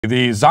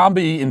The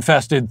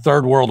zombie-infested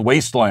third world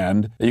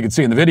wasteland that you can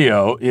see in the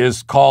video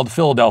is called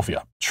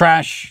Philadelphia.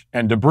 Trash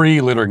and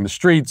debris littering the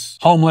streets,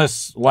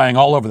 homeless laying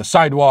all over the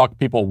sidewalk,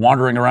 people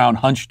wandering around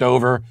hunched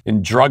over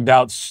in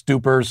drugged-out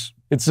stupors.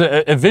 It's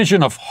a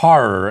vision of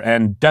horror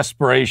and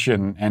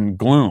desperation and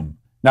gloom.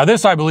 Now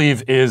this, I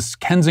believe, is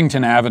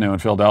Kensington Avenue in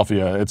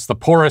Philadelphia. It's the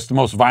poorest,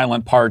 most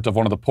violent part of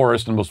one of the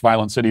poorest and most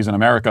violent cities in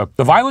America.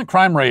 The violent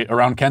crime rate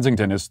around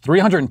Kensington is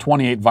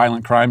 328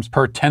 violent crimes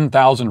per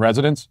 10,000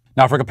 residents.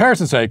 Now, for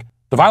comparison's sake,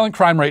 the violent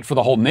crime rate for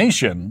the whole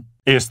nation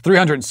is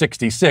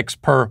 366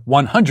 per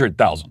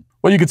 100,000.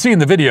 What you can see in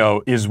the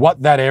video is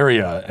what that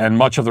area and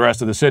much of the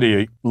rest of the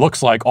city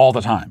looks like all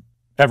the time,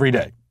 every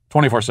day,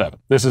 24/7.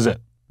 This is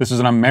it. This is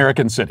an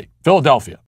American city, Philadelphia.